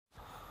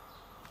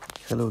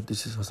Hello,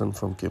 this is Hassan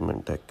from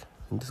Cayman Tech.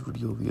 In this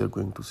video, we are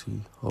going to see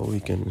how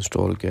we can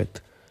install Geth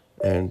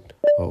and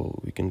how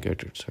we can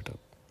get it set up.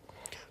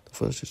 The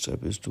first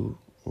step is to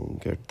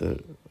get the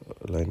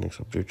Linux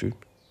updated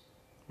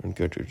and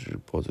get its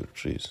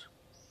repositories.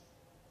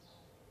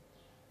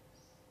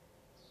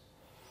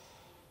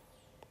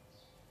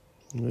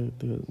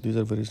 These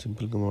are very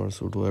simple commands: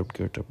 sudo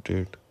apt-get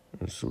update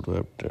and sudo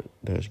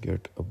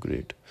apt-get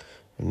upgrade.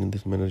 And in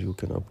this manner, you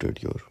can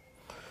update your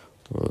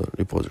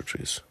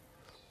repositories.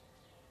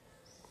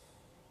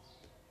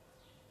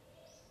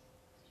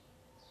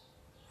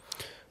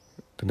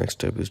 The next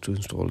step is to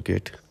install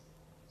Git.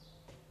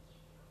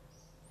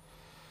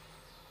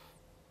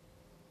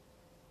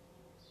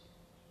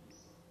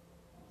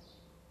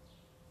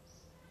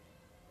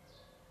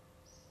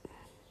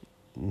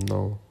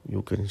 Now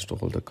you can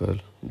install the curl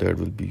that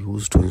will be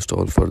used to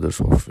install further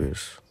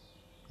softwares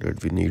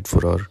that we need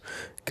for our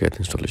Geth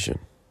installation.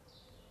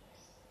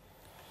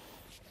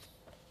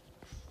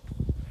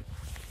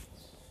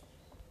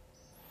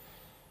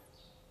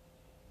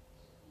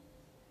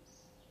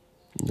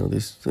 Now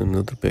this is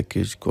another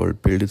package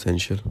called Build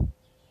Essential.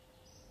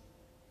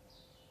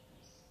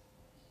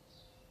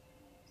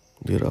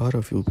 There are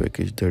a few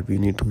packages that we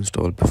need to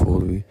install before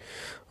we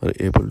are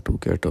able to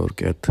get our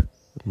Geth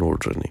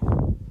node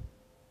running.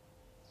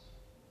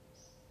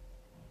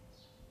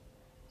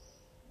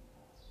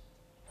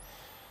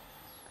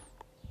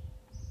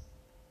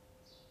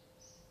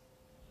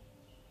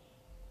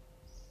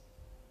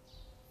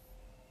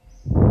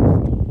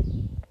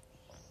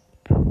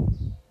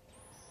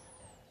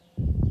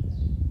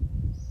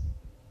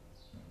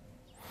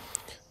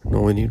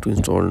 Now we need to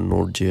install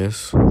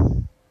Node.js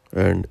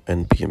and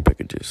npm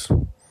packages.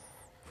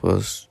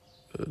 First,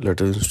 let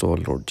us install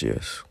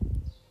Node.js.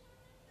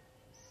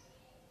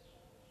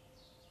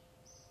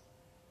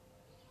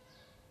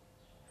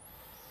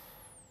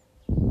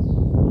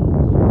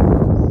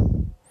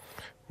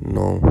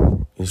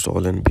 Now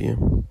install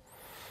npm.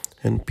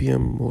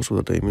 npm most of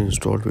the time is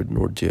installed with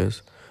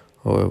Node.js.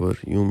 However,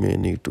 you may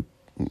need the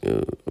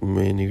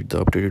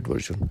updated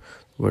version.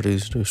 What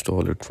is to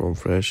install it from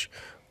fresh,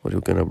 or you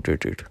can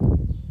update it.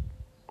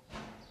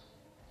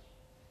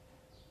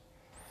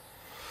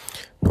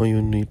 Now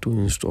you need to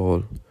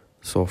install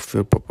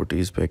software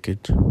properties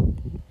package.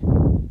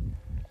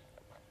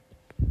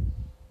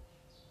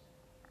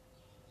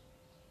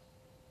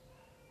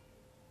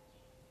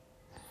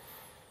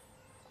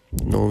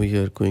 Now we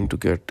are going to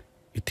get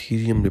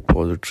Ethereum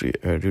repository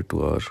added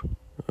to our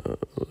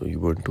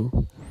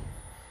Ubuntu.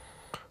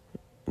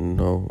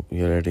 Now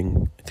we are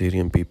adding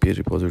Ethereum PPA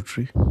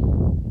repository.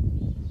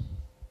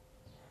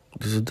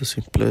 This is the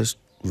simplest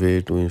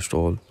way to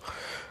install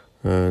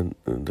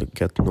the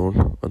Geth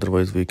node.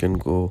 Otherwise, we can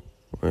go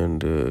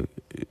and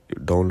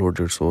download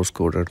its source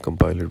code and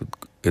compile it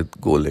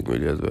with Go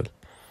language as well.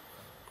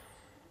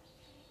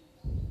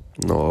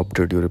 Now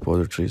update your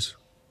repositories.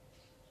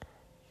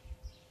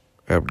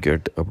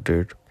 Apt-get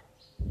update.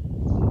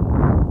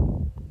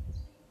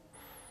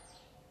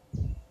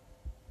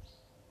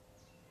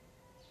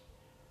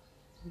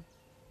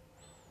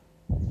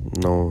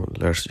 Now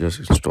let's just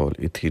install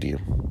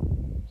Ethereum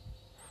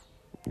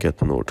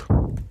Geth node.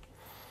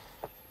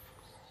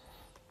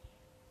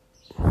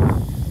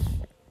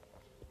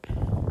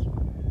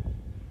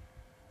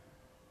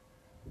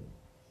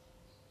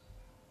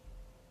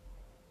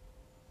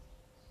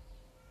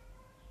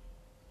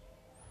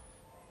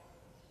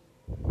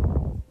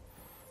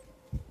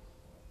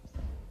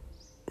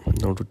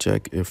 Now to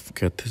check if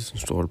Geth is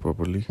installed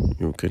properly,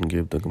 you can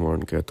give the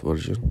command Geth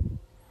version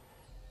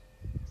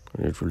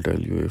and it will tell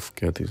you if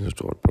Geth is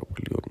installed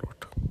properly or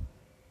not.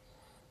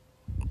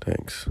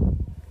 Thanks.